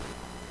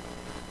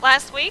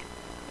Last week,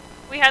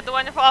 we had the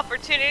wonderful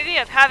opportunity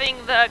of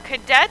having the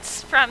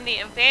cadets from the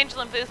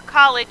Evangeline Booth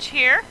College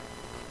here.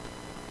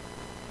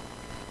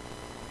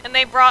 And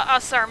they brought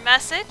us our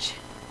message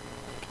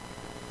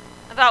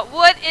about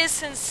what is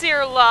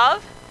sincere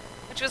love,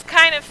 which was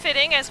kind of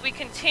fitting as we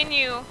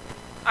continue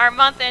our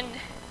month-end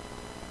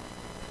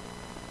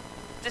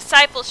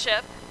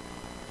discipleship.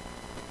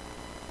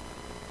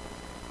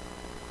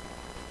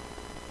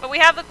 But we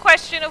have the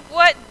question of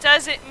what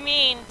does it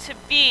mean to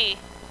be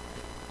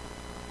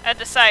a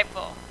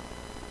disciple?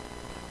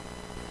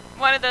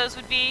 One of those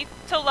would be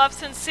to love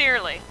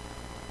sincerely,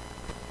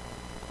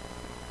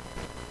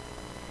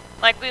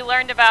 like we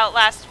learned about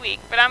last week.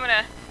 But I'm going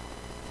to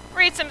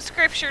read some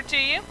scripture to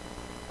you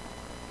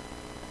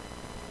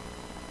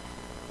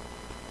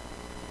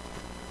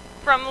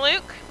from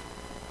Luke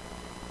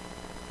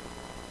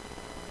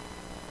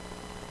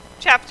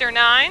chapter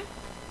 9.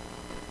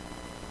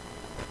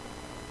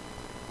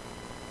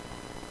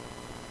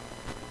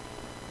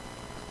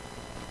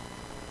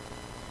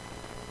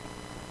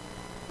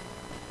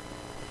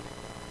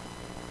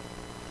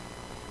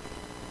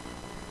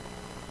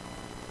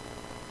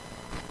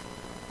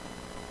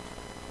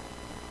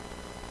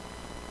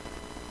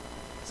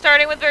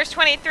 Starting with verse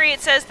 23,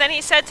 it says, "Then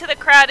he said to the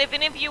crowd, if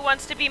any of you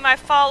wants to be my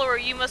follower,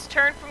 you must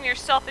turn from your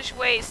selfish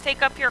ways,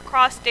 take up your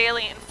cross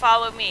daily, and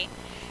follow me.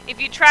 If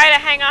you try to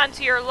hang on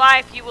to your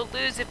life, you will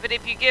lose it, but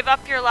if you give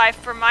up your life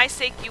for my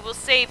sake, you will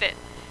save it."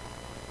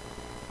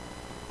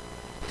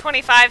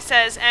 25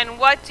 says, "And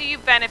what do you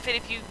benefit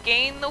if you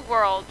gain the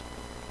world,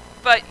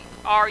 but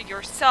are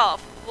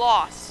yourself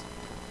lost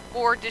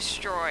or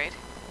destroyed?"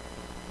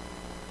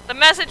 The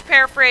Message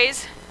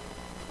paraphrase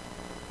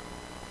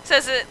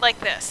says it like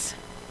this: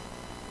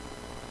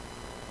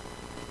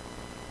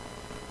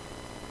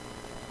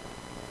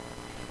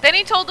 "Then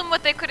he told them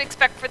what they could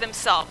expect for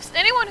themselves.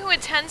 Anyone who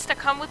intends to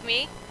come with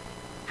me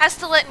has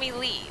to let me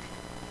lead.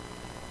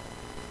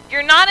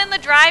 You're not in the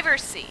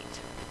driver's seat.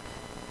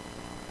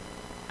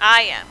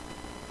 I am.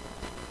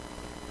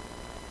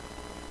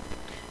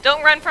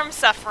 Don't run from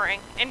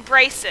suffering.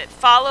 Embrace it.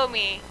 Follow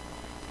me,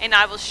 and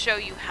I will show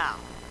you how."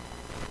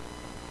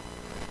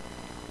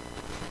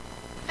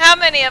 How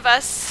many of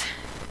us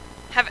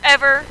have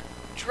ever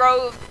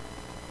drove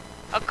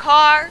a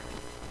car,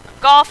 a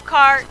golf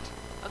cart,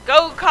 a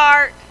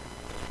go-kart,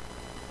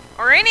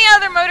 or any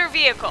other motor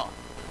vehicle?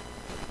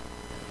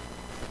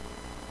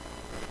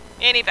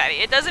 Anybody.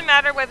 It doesn't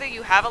matter whether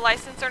you have a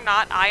license or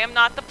not. I am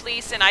not the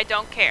police and I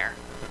don't care.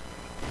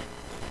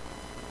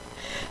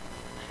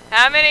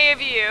 How many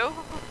of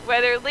you,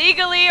 whether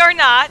legally or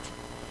not,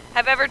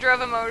 have ever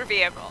drove a motor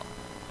vehicle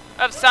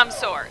of some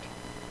sort?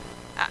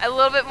 A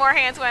little bit more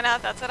hands went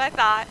up. That's what I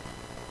thought.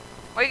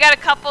 We got a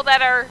couple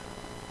that are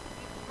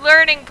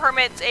learning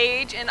permits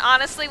age, and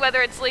honestly,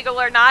 whether it's legal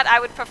or not,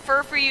 I would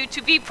prefer for you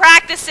to be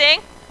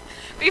practicing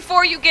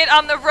before you get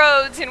on the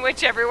roads in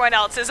which everyone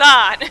else is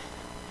on.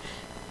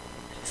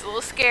 It's a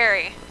little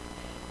scary.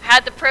 I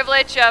had the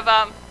privilege of,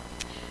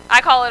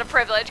 I call it a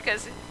privilege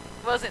because it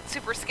wasn't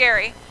super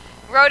scary.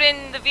 Rode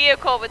in the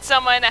vehicle with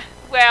someone,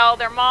 well,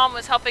 their mom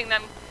was helping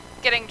them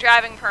getting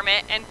driving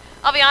permit, and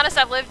I'll be honest,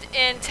 I've lived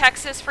in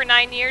Texas for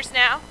 9 years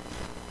now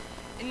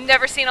and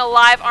never seen a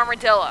live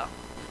armadillo.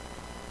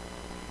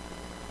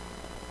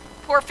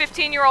 Poor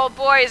 15-year-old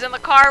boy is in the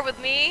car with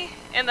me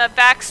in the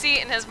back seat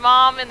and his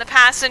mom in the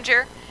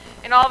passenger,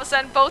 and all of a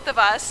sudden both of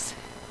us,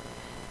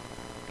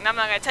 and I'm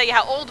not going to tell you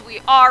how old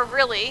we are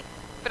really,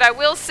 but I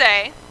will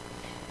say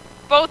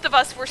both of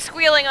us were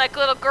squealing like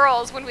little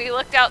girls when we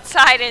looked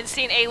outside and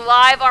seen a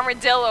live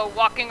armadillo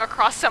walking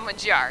across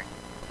someone's yard.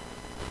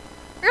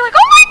 We were like,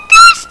 "Oh my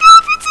gosh,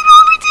 stop, it's an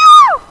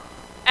armadillo!"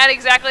 At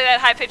exactly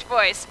that high-pitched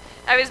voice.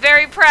 I was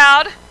very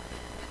proud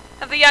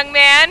of the young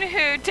man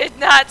who did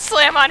not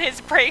slam on his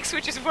brakes,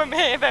 which is what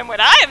may have been what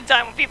I have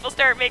done when people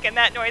start making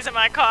that noise in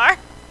my car.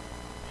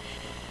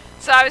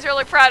 So I was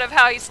really proud of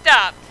how he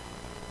stopped.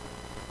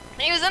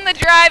 He was in the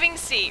driving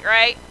seat,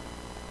 right?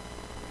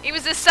 He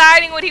was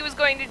deciding what he was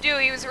going to do.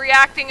 He was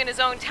reacting in his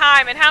own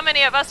time. And how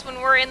many of us,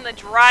 when we're in the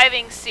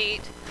driving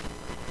seat,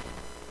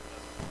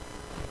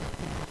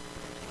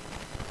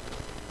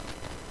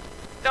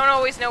 don't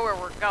always know where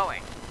we're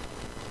going?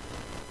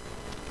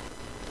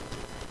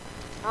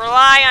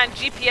 Rely on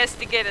GPS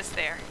to get us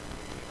there.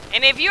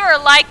 And if you are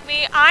like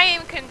me, I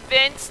am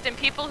convinced, and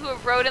people who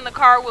have rode in the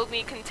car with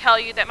me can tell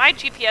you that my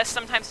GPS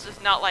sometimes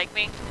does not like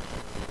me.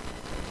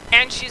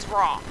 And she's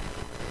wrong.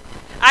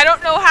 I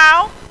don't know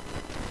how.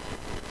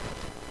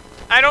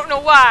 I don't know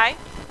why.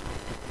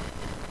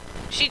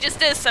 She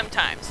just is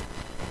sometimes.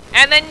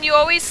 And then you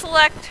always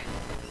select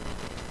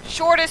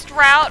shortest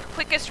route,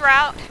 quickest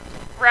route,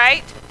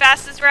 right?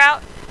 Fastest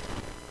route.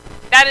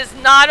 That is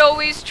not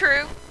always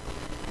true.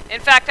 In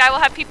fact, I will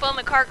have people in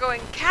the car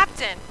going,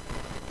 "Captain,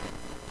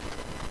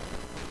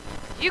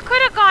 you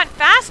could have gone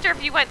faster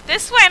if you went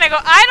this way." And I go,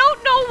 "I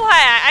don't know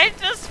why. I'm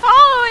just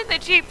following the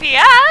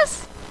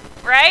GPS,"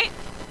 right?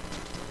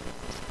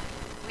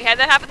 We had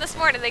that happen this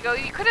morning. They go,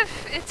 "You could have,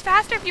 it's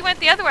faster if you went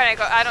the other way." And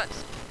I go,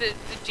 the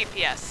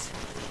GPS.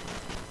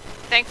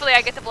 Thankfully,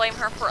 I get to blame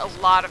her for a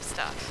lot of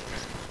stuff.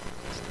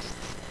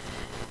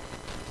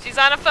 She's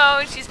on a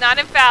phone. She's not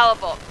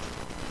infallible.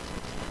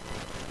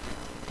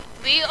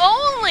 The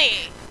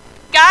only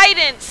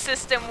guidance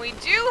system we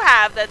do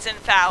have that's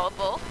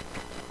infallible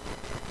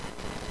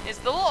is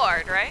the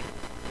Lord, right?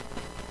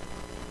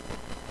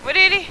 What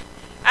did he...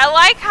 I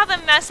like how the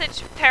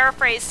Message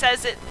paraphrase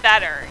says it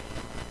better.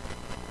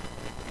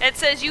 It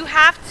says, you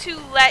have to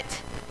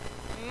let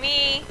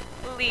me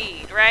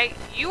lead, right?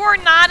 You are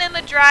not in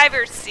the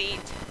driver's seat.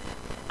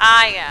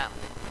 I am.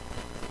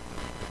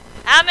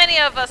 How many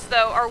of us,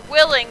 though, are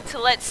willing to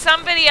let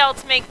somebody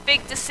else make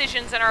big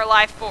decisions in our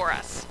life for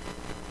us?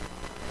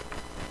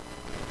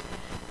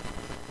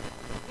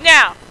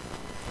 Now,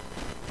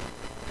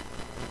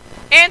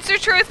 answer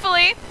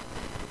truthfully.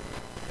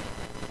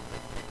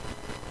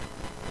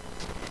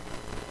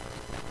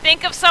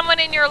 Think of someone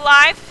in your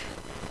life.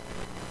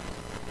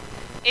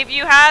 If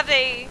you have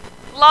a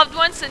loved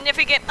one,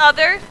 significant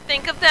other,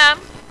 think of them.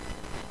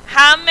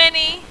 How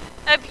many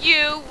of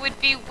you would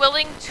be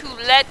willing to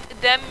let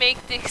them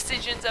make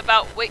decisions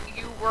about what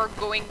you were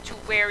going to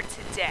wear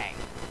today?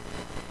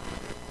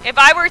 If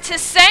I were to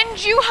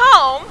send you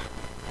home,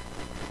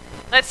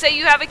 let's say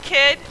you have a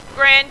kid,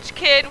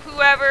 grandkid,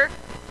 whoever,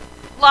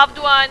 loved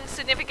one,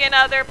 significant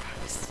other,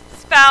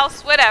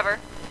 spouse, whatever.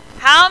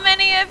 How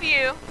many of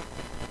you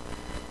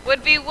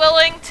would be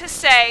willing to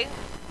say,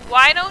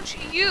 why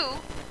don't you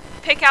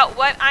pick out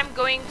what I'm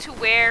going to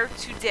wear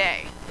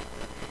today?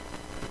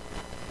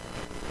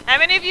 How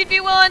many of you would be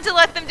willing to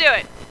let them do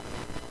it?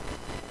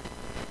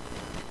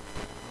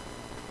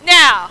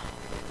 Now,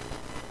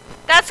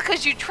 that's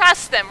because you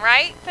trust them,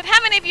 right? But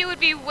how many of you would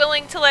be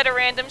willing to let a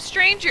random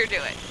stranger do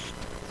it?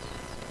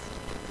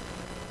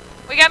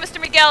 We got Mr.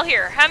 Miguel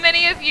here. How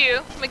many of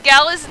you,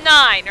 Miguel is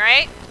 9,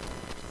 right?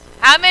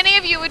 How many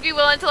of you would be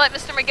willing to let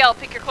Mr. Miguel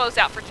pick your clothes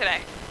out for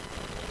today?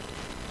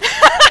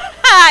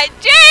 It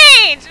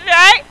changed,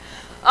 right?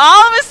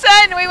 All of a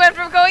sudden, we went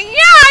from going, yeah,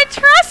 I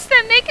trust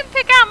them, they can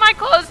pick out my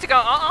clothes, to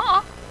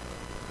go,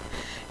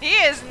 he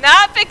is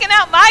not picking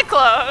out my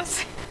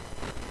clothes.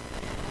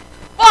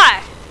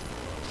 Why?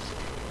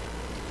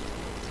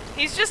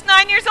 He's just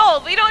 9 years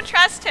old. We don't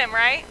trust him,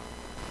 right?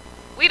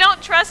 We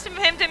don't trust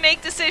him to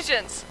make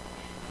decisions.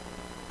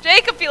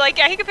 Jacob be like,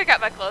 yeah, he can pick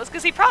out my clothes,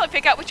 because he'd probably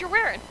pick out what you're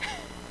wearing.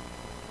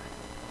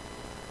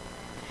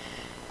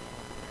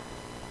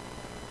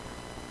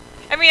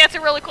 I mean, that's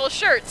a really cool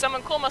shirt.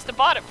 Someone cool must have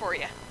bought it for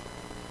you.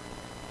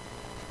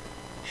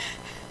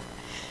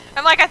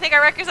 I'm like, I think I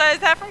recognize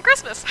that from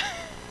Christmas.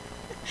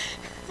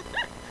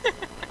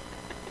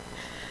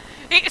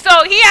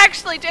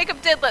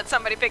 Jacob did let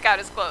somebody pick out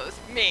his clothes.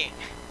 Me.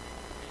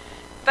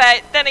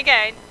 But then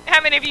again,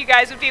 how many of you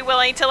guys would be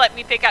willing to let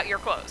me pick out your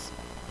clothes?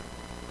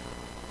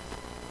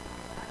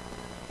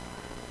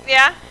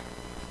 Yeah?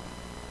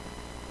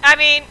 I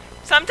mean,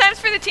 sometimes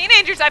for the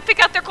teenagers, I pick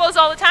out their clothes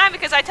all the time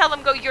because I tell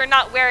them, go, you're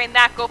not wearing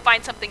that, go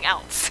find something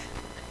else.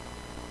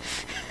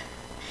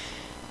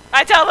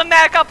 I tell them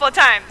that a couple of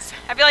times.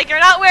 I'd be like, you're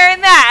not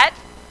wearing that,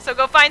 so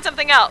go find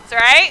something else,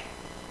 right?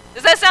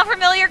 Does that sound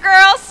familiar,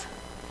 girls?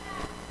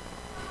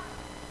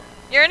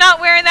 You're not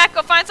wearing that,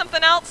 go find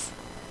something else?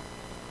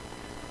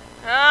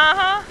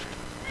 Uh-huh.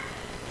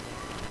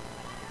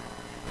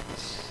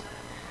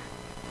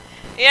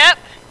 Yep.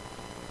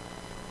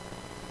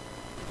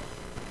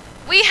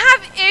 We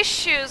have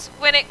issues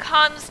when it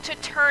comes to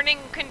turning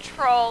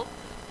control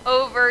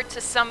over to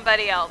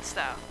somebody else,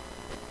 though.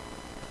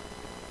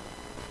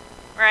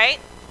 Right?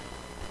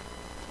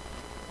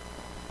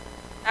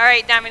 All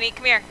right, Dominique,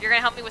 come here. You're going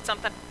to help me with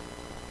something.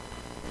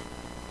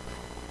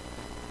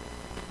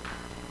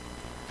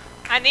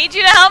 I need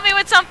you to help me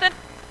with something.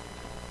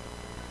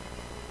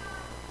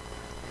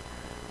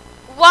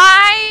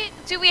 Why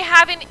do we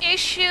have an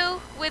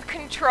issue with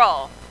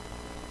control?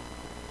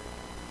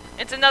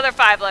 It's another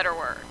 5-letter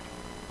word.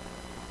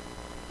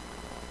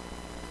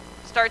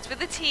 Starts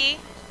with a T.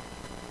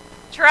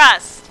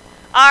 Trust.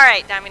 All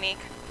right, Dominique.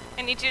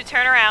 I need you to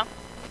turn around.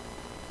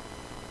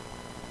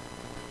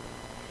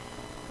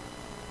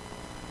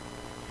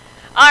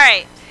 All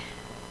right.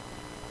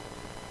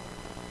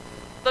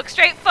 Look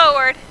straight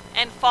forward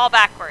and fall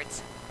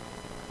backwards.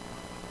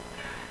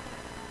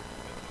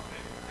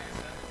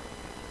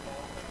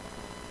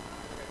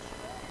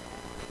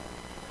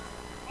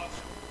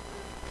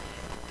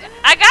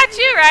 I got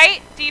you,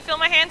 right? Do you feel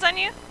my hands on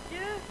you?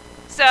 Yeah.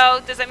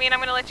 So, does that mean I'm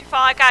going to let you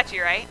fall? I got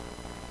you, right?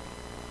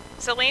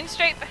 So lean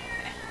straight.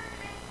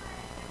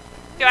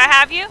 Do I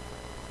have you?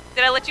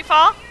 Did I let you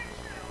fall?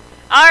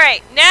 All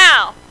right,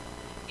 now,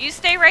 you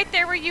stay right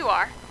there where you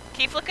are.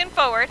 Keep looking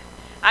forward.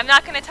 I'm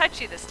not going to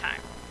touch you this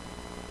time.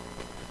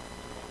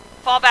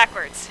 Fall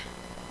backwards.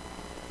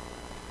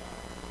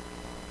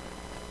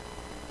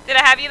 Did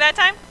I have you that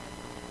time?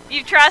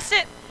 You trust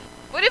it?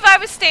 What if I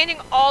was standing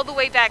all the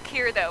way back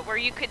here, though, where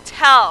you could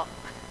tell?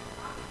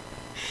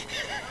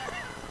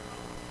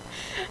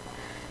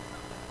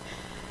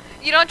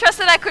 You don't trust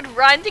that I could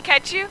run to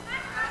catch you?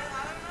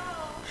 I don't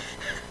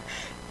know.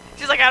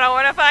 She's like, I don't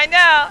want to find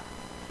out.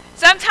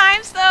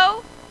 Sometimes,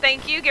 though,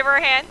 thank you, give her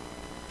a hand.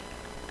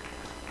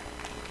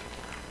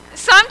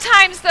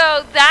 Sometimes,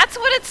 though, that's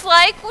what it's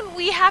like when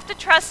we have to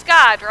trust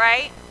God,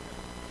 right?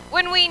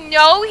 When we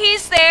know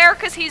He's there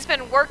because He's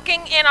been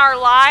working in our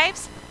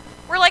lives,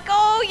 we're like,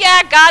 oh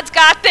yeah, God's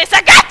got this.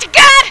 I got you,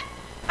 God!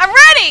 I'm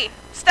ready!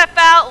 Step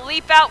out,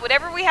 leap out,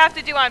 whatever we have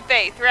to do on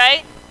faith,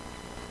 right?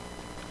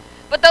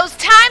 But those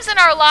times in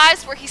our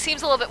lives where He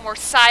seems a little bit more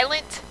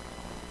silent,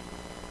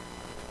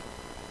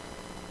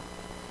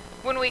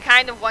 when we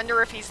kind of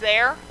wonder if He's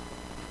there,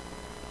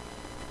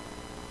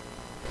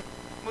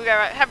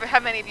 how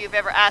many of you have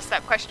ever asked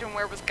that question,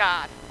 where was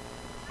God?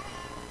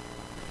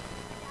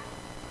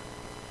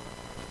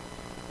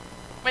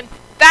 When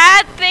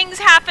bad things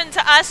happen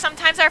to us,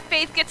 sometimes our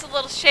faith gets a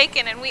little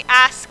shaken and we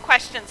ask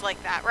questions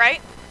like that,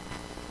 right?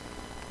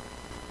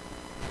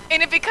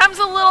 And it becomes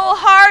a little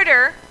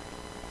harder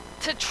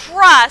to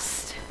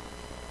trust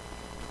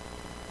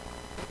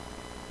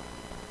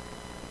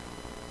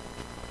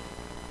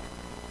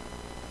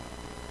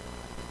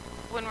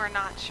when we're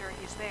not sure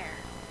He's there.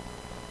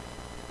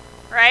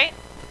 Right?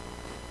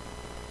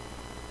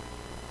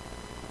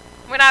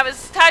 When I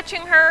was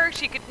touching her,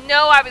 she could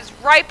know I was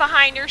right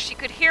behind her. She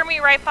could hear me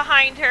right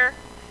behind her.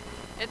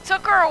 It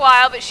took her a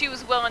while, but she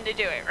was willing to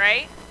do it,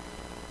 right?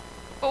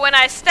 But when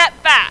I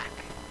stepped back,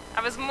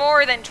 I was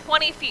more than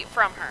 20 feet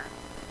from her.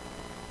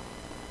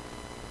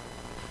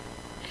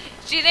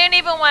 She didn't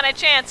even want to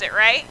chance it,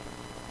 right?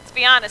 Let's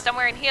be honest, I'm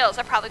wearing heels.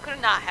 I probably could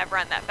not have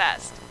run that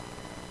fast.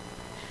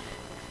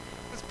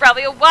 It was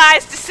probably a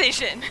wise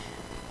decision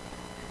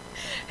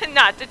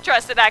not to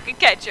trust that I could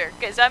catch her,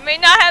 because I may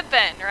not have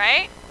been,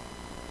 right?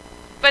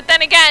 But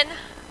then again,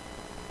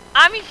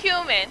 I'm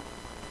human,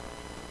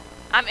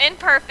 I'm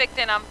imperfect,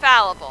 and I'm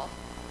fallible.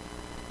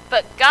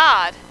 But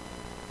God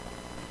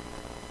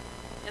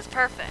is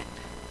perfect.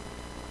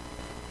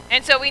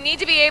 And so we need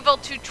to be able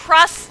to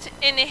trust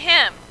in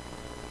Him.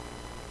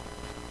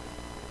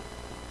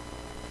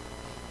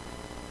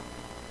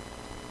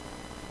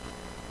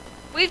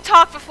 We've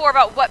talked before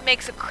about what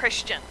makes a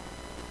Christian.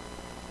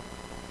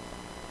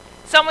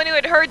 Someone who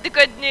had heard the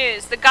good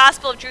news, the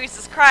gospel of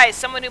Jesus Christ.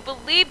 Someone who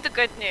believed the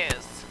good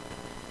news.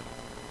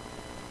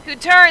 Who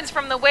turns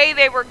from the way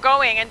they were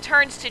going and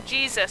turns to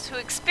Jesus. Who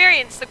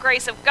experienced the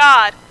grace of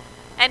God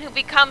and who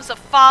becomes a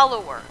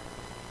follower.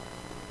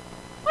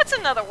 What's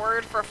another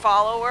word for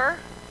follower?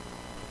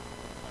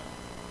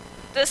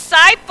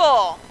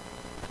 Disciple.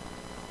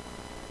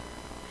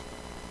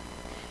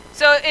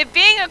 So if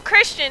being a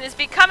Christian is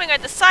becoming a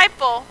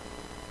disciple,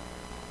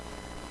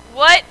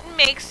 what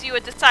makes you a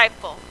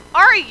disciple?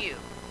 Are you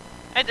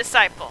a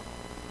disciple?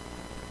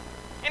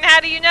 And how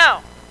do you know?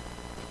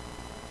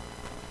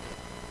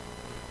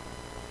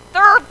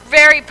 There are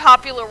very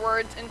popular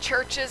words in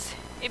churches.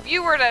 If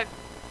you were to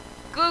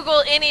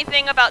Google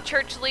anything about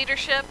church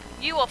leadership,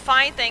 you will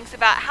find things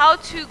about how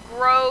to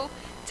grow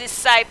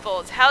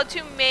disciples, how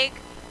to make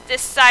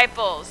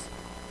disciples,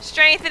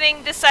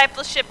 strengthening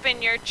discipleship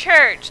in your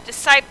church,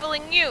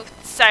 discipling youth,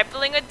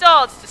 discipling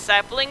adults,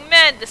 discipling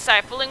men,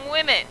 discipling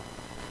women.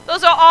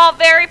 Those are all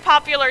very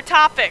popular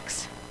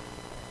topics.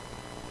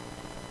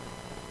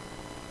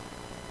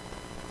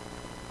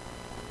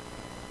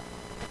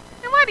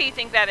 And why do you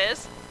think that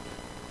is?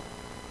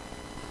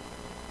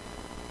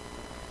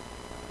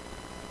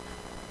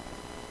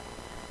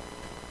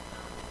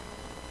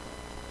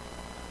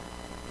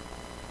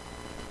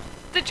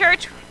 The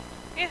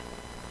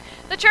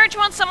church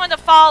wants someone to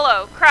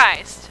follow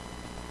Christ.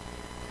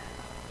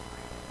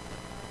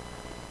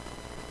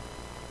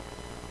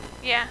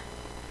 Yeah.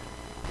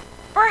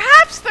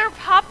 Perhaps they're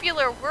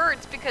popular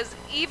words because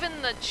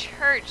even the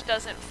church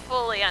doesn't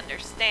fully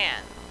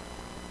understand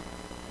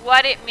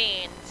what it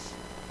means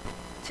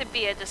to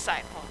be a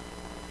disciple.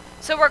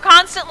 So we're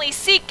constantly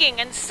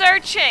seeking and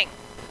searching.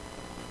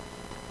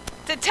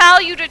 To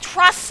tell you to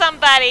trust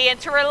somebody and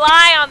to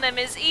rely on them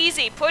is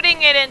easy.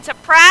 Putting it into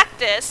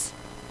practice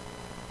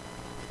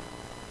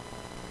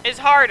is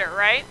harder,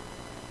 right?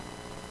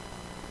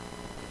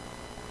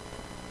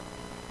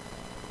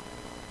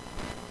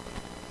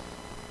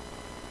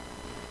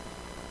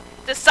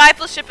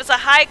 Discipleship is a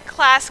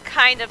high-class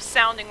kind of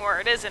sounding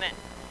word, isn't it?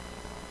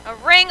 A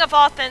ring of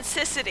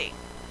authenticity.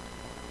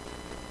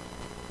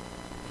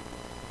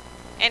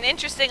 And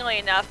interestingly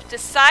enough,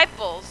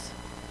 disciples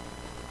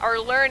are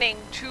learning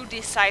to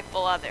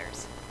disciple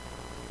others.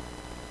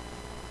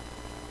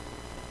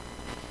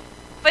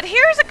 But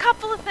here's a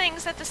couple of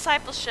things that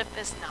discipleship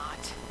is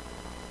not.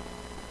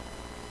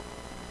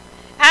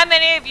 How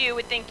many of you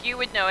would think you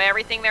would know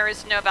everything there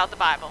is to know about the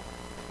Bible?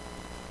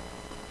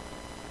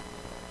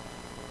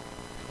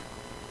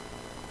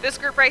 This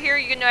group right here,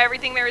 you know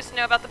everything there is to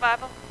know about the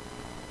Bible?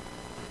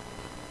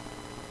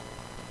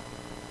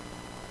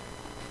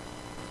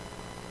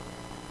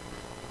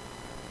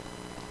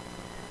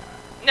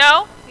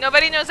 No?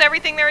 Nobody knows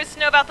everything there is to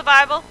know about the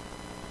Bible?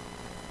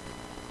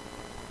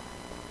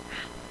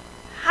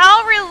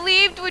 How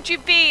relieved would you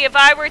be if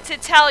I were to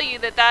tell you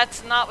that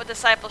that's not what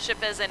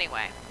discipleship is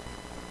anyway?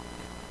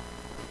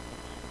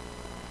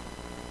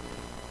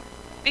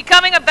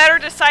 Becoming a better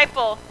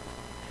disciple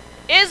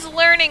is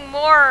learning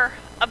more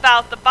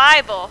about the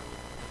Bible,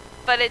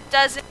 but it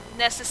doesn't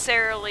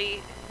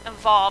necessarily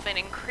involve in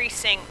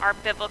increasing our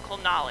biblical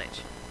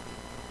knowledge.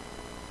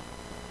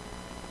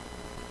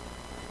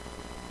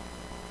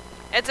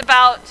 It's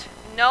about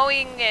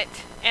knowing it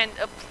and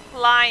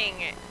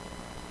applying it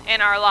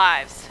in our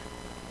lives.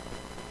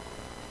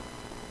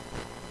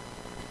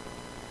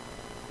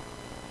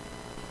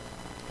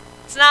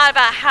 It's not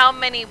about how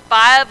many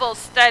Bible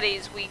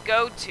studies we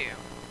go to.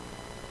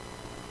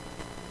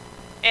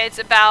 It's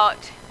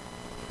about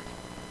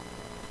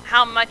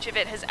how much of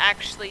it has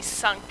actually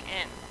sunk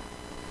in.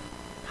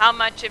 How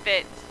much of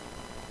it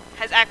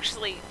has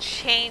actually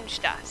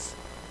changed us,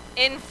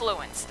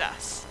 influenced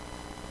us.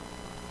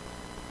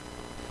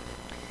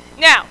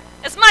 Now,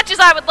 as much as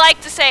I would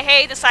like to say,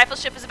 hey,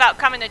 discipleship is about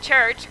coming to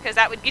church, because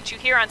that would get you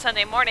here on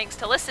Sunday mornings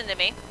to listen to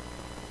me.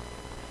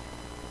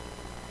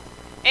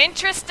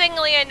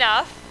 Interestingly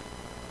enough,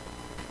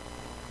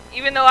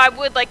 even though I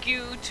would like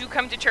you to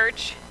come to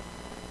church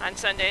on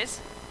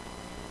Sundays,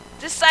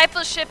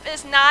 discipleship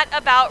is not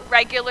about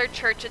regular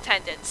church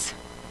attendance.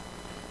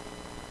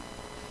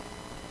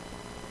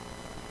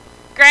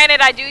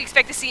 Granted, I do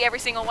expect to see every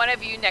single one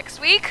of you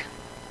next week.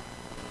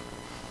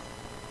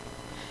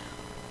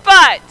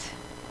 But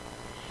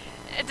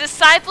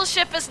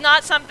discipleship is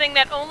not something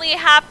that only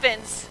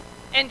happens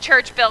in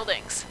church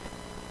buildings.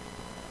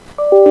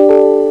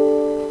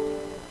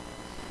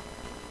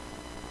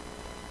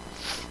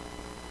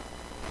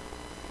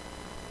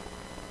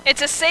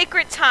 It's a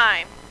sacred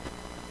time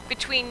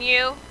between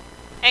you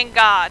and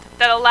God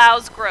that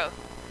allows growth.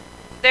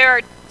 There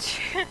are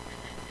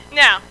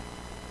now,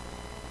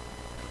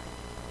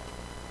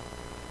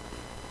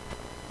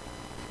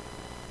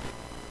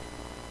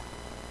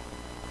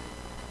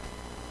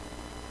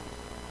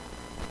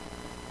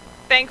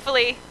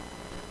 thankfully,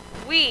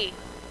 we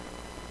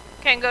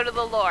can go to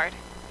the Lord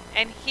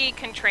and He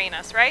can train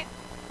us, right?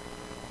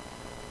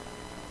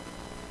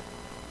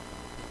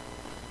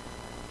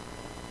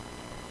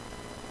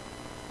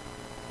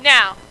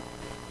 Now,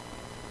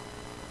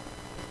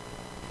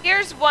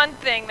 here's one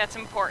thing that's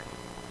important.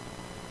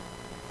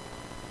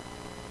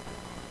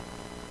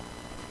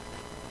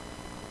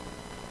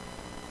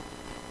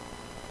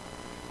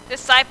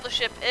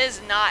 Discipleship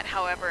is not,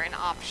 however, an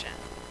option.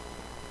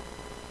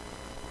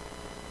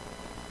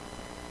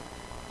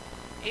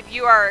 If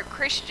you are a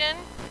Christian,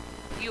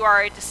 you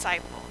are a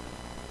disciple.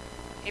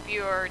 If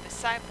you are a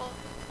disciple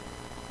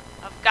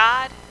of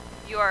God,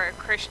 you are a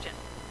Christian.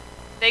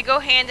 They go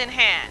hand in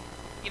hand.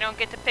 You don't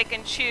get to pick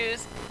and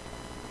choose.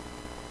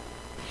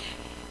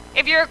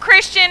 If you're a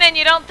Christian and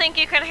you don't think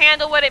you can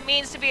handle what it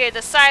means to be a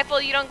disciple,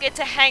 you don't get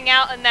to hang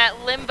out in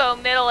that limbo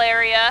middle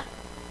area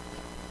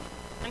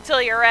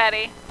until you're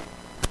ready.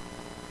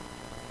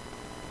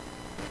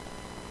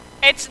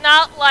 It's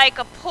not like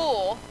a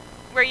pool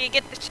where you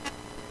get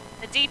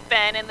the deep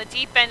end, and the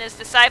deep end is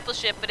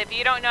discipleship, but if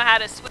you don't know how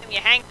to swim, you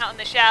hang out in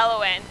the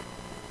shallow end,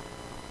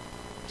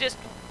 just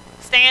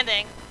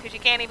standing, because you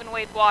can't even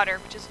wade water,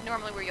 which is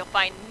normally where you'll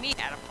find me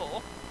at a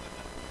pool.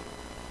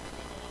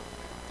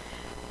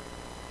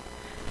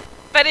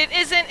 But it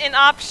isn't an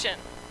option.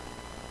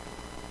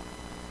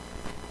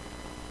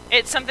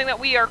 It's something that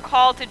we are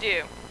called to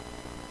do.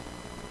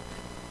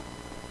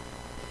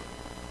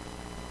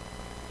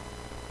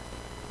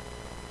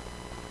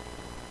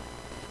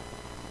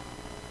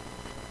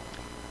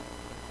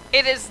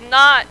 It is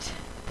not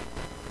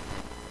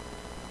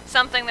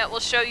something that will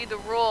show you the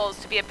rules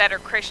to be a better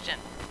Christian.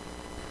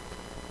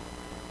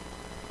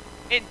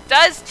 It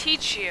does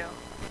teach you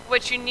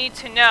what you need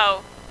to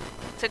know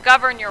to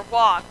govern your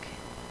walk.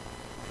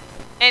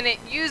 And it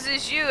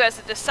uses you as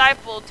a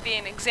disciple to be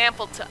an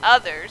example to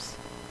others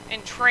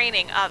and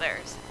training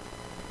others.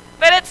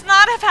 But it's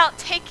not about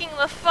taking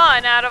the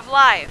fun out of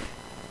life.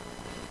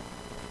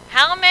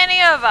 How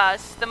many of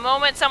us, the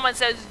moment someone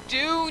says,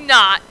 do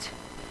not,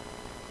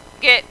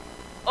 get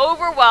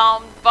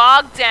overwhelmed,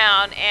 bogged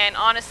down, and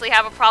honestly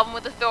have a problem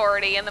with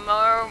authority, and the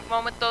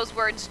moment those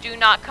words do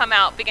not come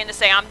out, begin to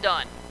say, I'm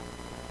done?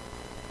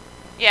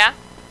 Yeah?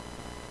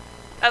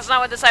 That's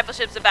not what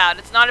discipleship's about.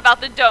 It's not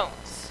about the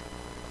don'ts.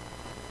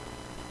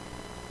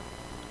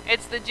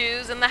 It's the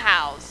do's and the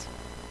hows.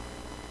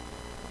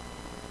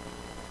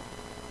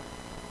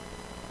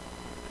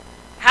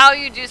 How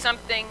you do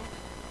something,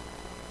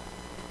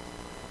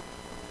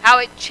 how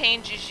it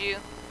changes you,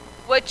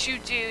 what you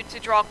do to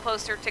draw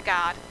closer to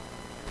God.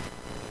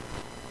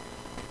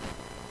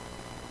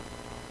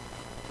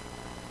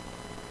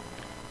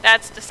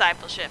 That's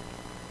discipleship.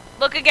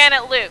 Look again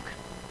at Luke.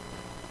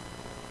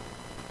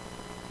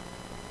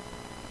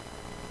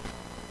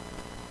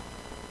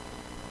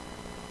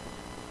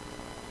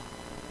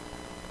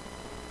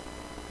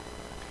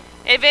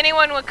 If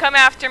anyone would come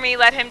after me,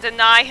 let him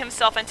deny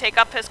himself and take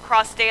up his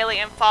cross daily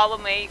and follow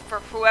me. For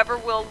whoever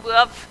will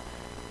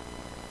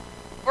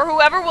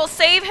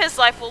save his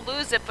life will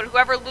lose it, but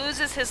whoever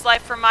loses his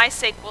life for my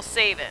sake will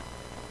save it.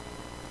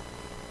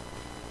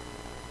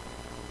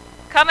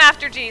 Come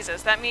after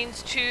Jesus. That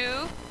means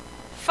to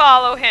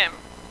follow him,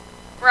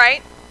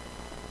 right?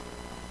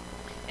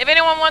 If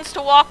anyone wants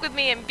to walk with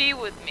me and be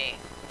with me,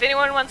 if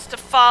anyone wants to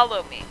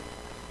follow me,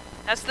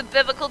 That's the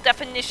biblical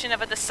definition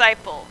of a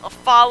disciple, a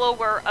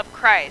follower of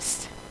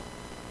Christ.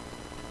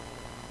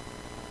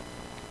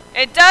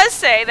 It does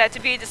say that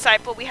to be a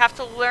disciple, we have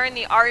to learn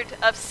the art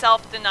of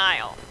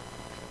self-denial.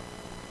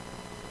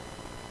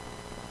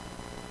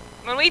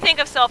 When we think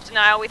of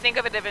self-denial, we think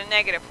of it in a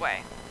negative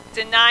way.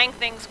 Denying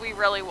things we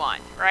really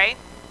want, right?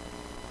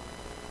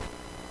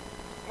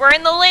 We're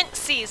in the Lent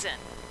season.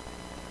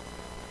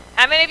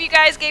 How many of you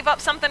guys gave up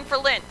something for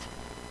Lent?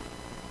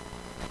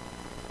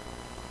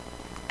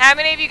 How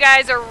many of you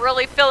guys are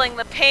really feeling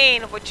the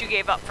pain of what you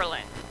gave up for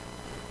Lent?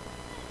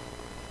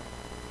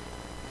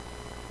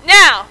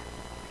 Now,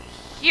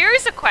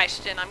 here's a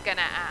question I'm going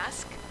to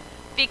ask,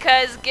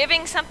 because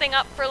giving something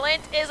up for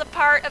Lent is a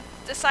part of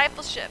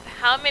discipleship.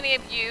 How many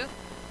of you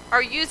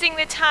are using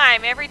the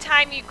time, every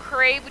time you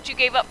crave what you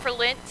gave up for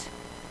Lent,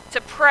 to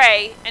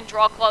pray and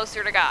draw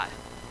closer to God?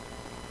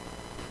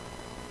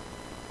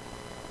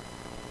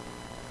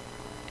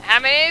 How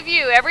many of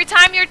you, every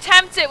time you're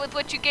tempted with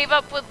what you gave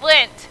up with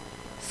Lent,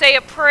 say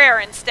a prayer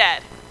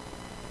instead?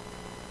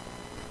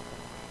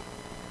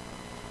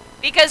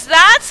 Because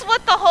that's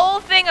what the whole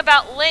thing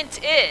about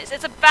Lent is.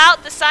 It's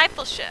about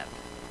discipleship.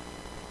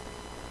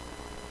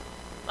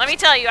 Let me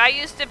tell you, I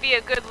used to be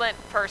a good Lent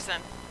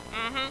person.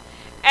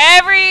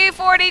 Every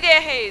 40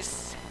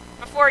 days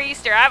before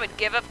Easter, I would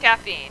give up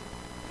caffeine.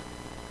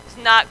 It's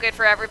not good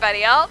for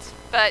everybody else,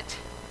 but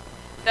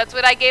that's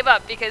what I gave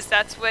up because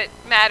that's what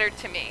mattered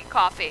to me,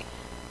 coffee.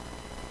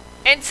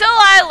 Until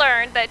I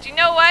learned that, you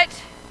know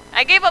what?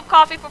 I gave up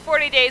coffee for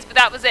 40 days, but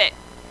that was it.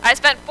 I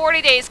spent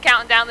 40 days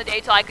counting down the day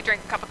till I could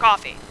drink a cup of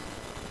coffee.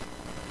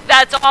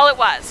 That's all it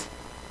was.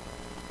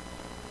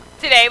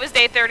 Today was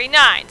day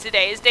 39.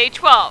 Today is day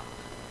 12.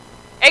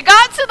 It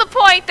got to the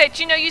point that,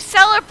 you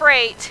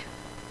celebrate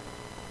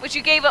what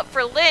you gave up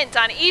for Lent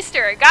on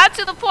Easter. It got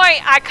to the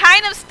point I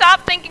kind of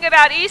stopped thinking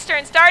about Easter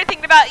and started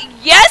thinking about,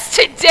 yes,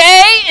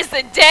 today is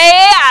the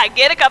day I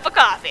get a cup of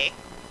coffee.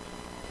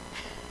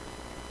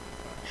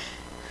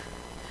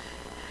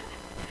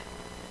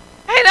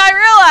 And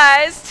I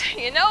realized,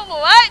 you know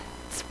what?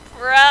 It's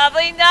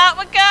probably not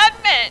what God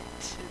meant.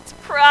 It's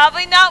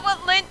probably not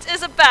what Lent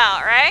is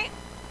about, right?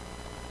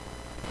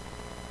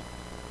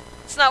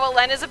 It's not what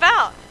Lent is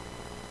about.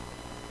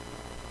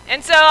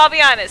 And so I'll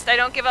be honest, I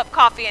don't give up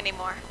coffee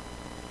anymore.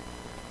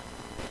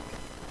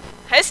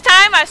 This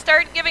time I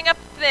started giving up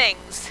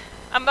things,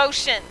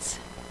 emotions,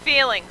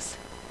 feelings.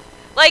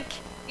 Like,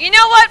 you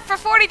know what? For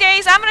 40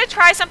 days, I'm going to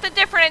try something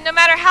different, and no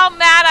matter how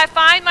mad I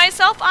find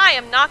myself, I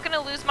am not going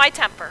to lose my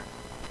temper.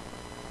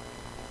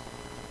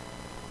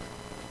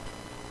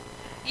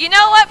 You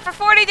know what? For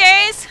 40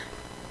 days,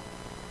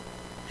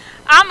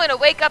 I'm going to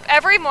wake up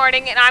every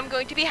morning and I'm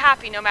going to be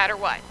happy no matter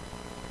what.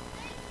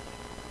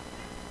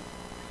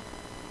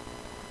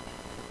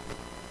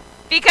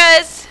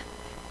 Because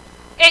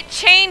it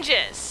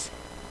changes.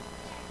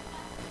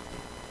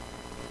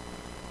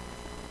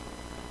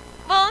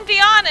 Well, and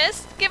be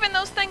honest, giving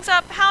those things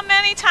up, how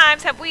many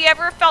times have we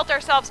ever felt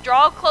ourselves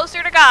draw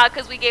closer to God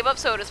because we gave up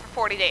sodas for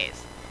 40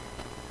 days?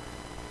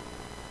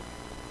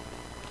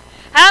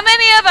 How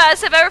many of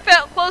us have ever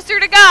felt closer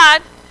to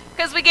God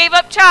because we gave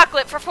up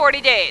chocolate for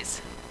 40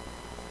 days?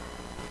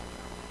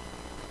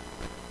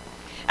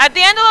 At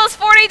the end of those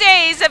 40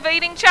 days of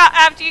eating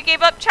after you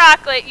gave up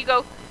chocolate, you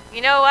go,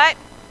 you know what?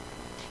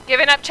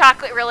 Giving up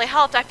chocolate really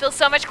helped. I feel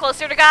so much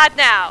closer to God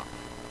now.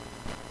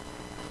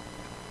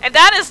 And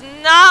that is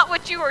not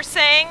what you were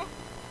saying.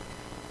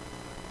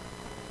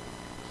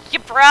 You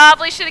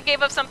probably should have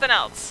gave up something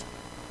else.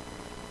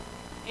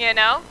 You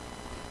know?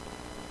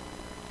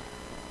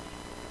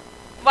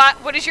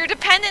 What is your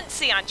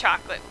dependency on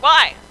chocolate?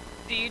 Why?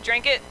 Do you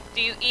drink it?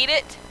 Do you eat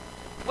it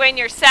when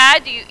you're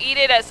sad? Do you eat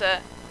it as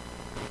a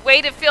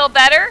way to feel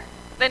better?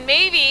 Then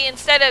maybe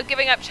instead of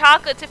giving up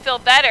chocolate to feel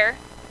better,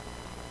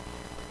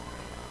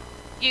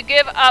 you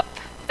give up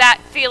that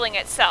feeling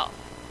itself.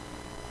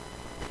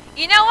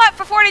 You know what?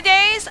 For 40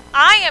 days,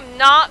 I am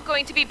not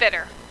going to be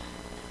bitter.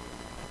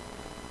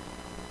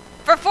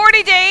 For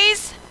 40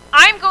 days,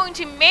 I'm going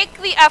to make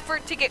the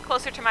effort to get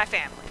closer to my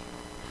family.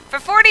 For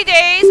 40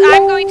 days,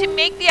 I'm going to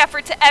make the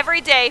effort to every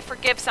day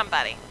forgive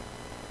somebody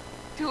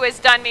who has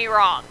done me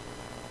wrong.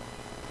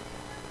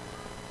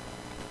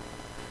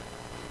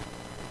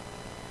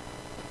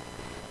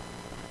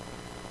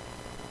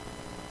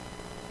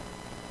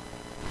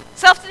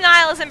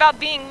 Self-denial isn't about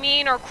being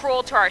mean or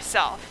cruel to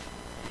ourselves.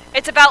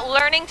 It's about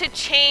learning to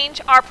change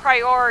our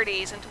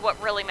priorities into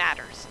what really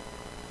matters.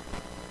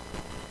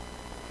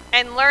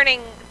 And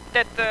learning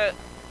that the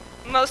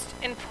most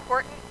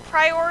important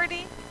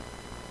priority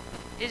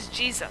is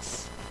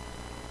Jesus.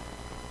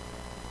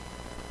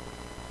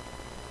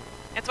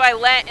 That's why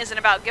Lent isn't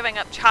about giving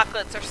up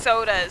chocolates or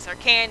sodas or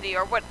candy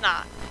or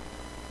whatnot.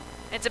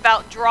 It's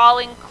about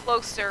drawing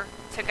closer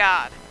to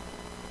God.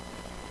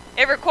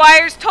 It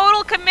requires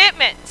total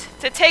commitment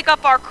to take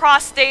up our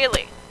cross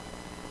daily.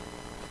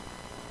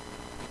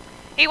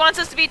 He wants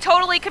us to be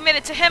totally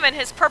committed to Him and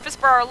His purpose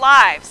for our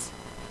lives.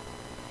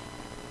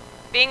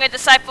 Being a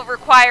disciple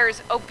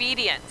requires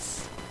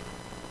obedience.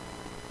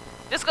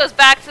 This goes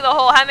back to the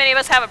whole, how many of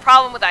us have a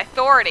problem with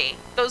authority?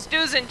 Those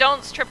do's and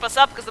don'ts trip us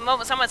up because the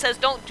moment someone says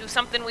don't do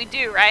something, we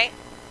do, right?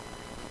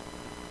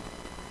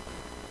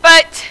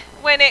 But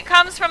when it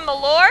comes from the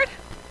Lord,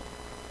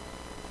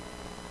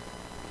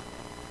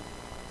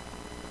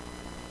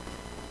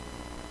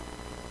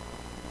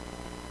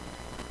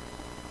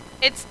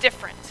 it's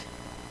different.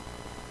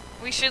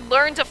 We should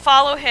learn to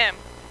follow him.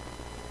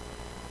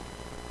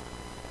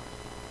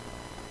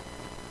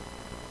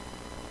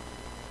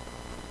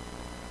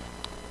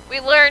 We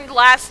learned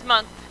last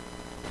month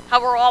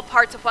how we're all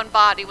parts of one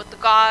body, what the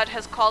God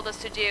has called us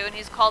to do, and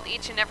he's called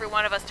each and every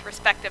one of us to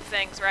respective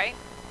things, right?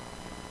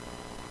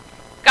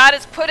 God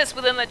has put us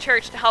within the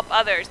church to help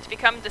others to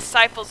become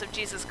disciples of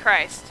Jesus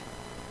Christ,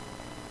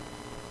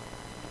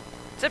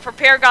 to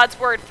prepare God's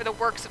word for the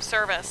works of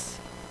service,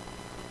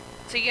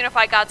 to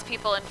unify God's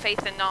people in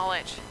faith and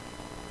knowledge,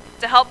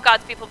 to help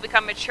God's people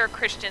become mature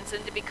Christians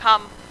and to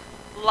become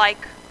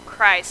like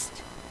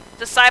Christ.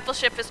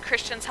 Discipleship is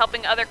Christians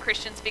helping other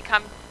Christians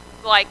become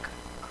like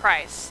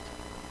Christ.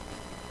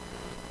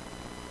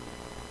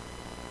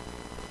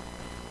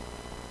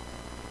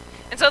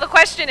 And so the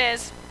question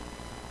is,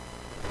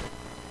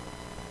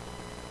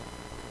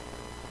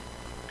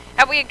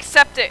 have we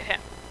accepted him,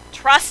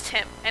 trust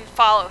him, and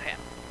follow him?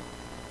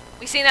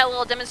 We've seen that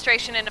little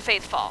demonstration in a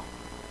faith fall.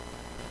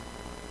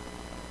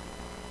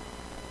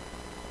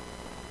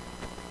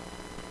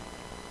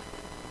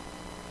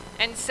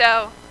 And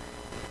so,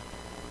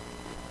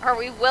 are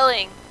we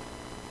willing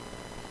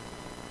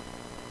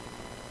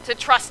to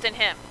trust in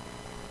him,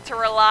 to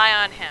rely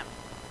on him?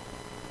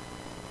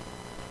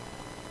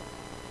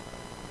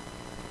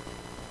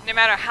 No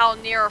matter how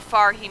near or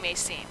far he may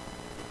seem.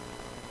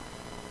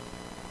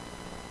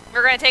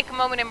 We're going to take a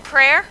moment in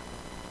prayer.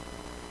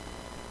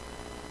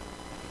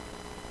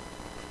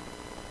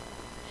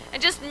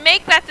 And just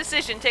make that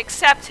decision to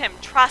accept him,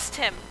 trust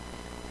him,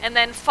 and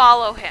then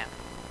follow him.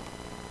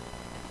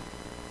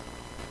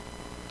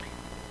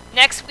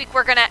 Next week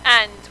we're going to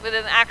end with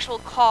an actual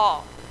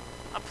call,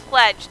 a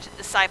pledge to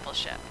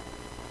discipleship.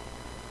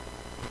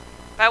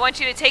 But I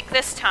want you to take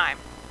this time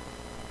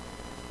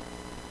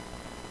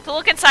to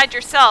look inside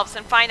yourselves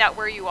and find out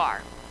where you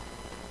are.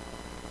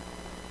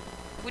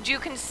 Would you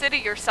consider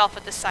yourself a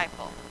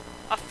disciple,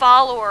 a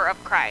follower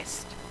of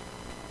Christ?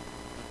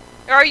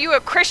 Or are you a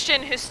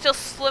Christian who's still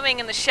swimming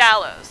in the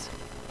shallows?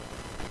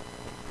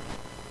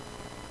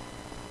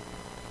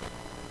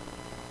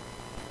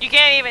 You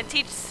can't even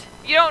teach,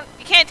 you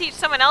can't teach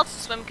someone else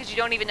to swim because you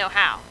don't even know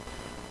how.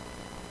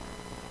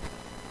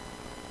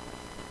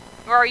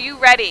 Or are you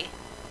ready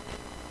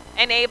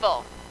and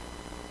able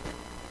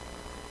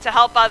to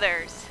help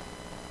others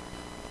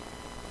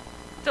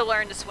to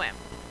learn to swim?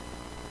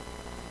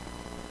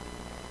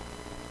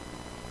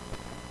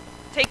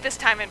 Take this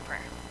time in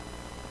prayer.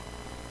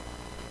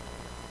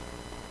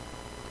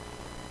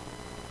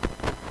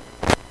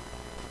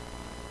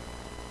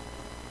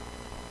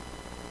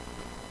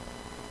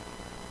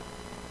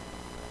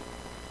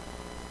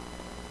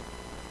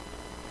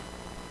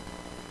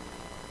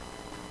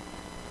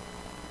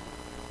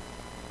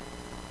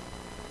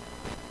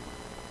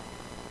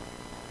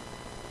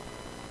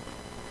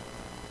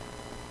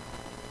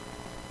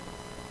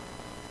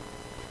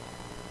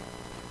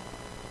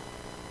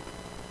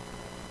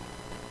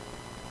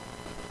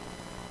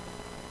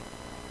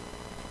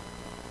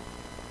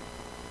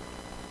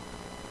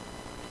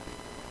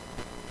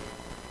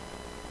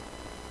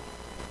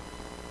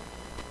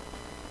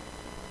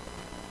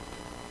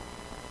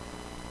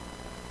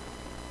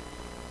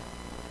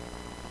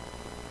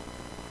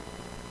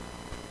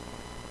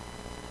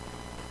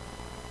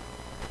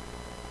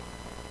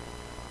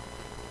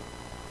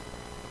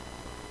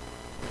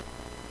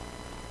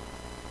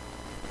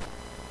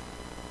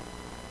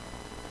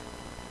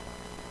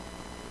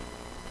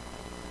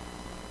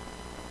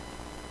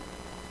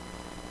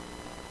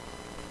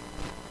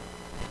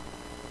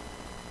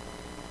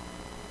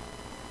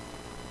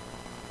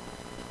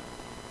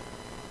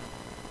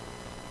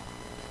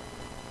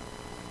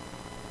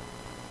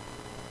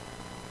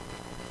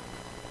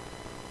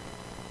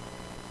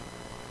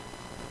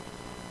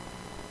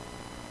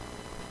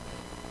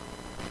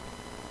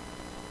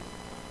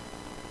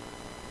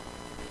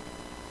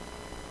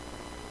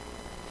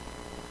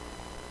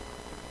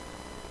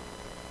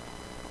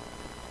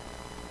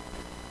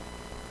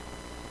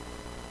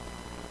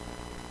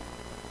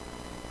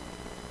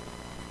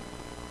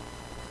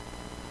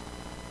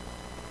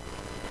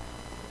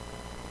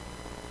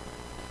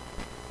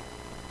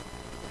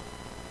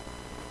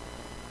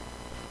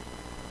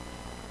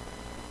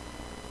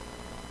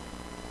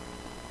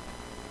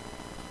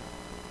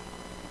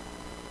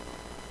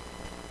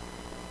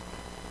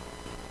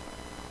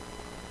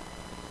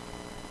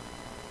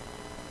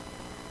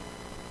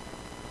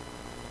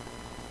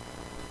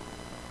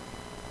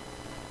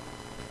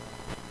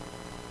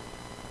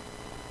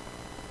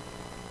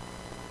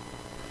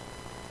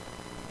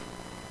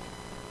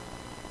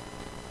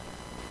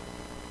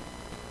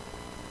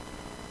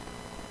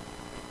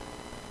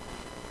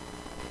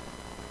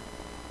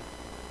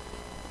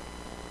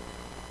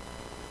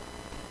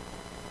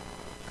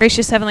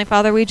 Gracious Heavenly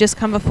Father, we just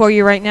come before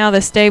you right now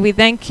this day. We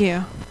thank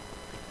you.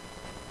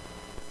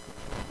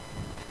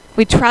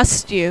 We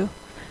trust you,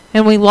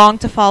 and we long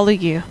to follow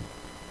you.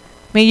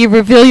 May you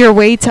reveal your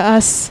way to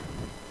us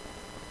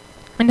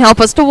and help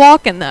us to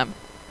walk in them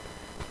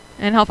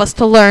and help us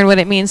to learn what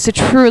it means to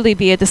truly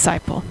be a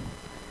disciple.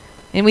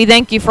 And we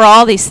thank you for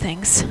all these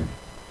things.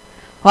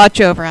 Watch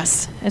over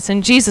us. It's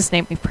in Jesus'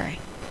 name we pray.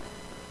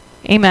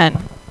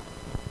 Amen.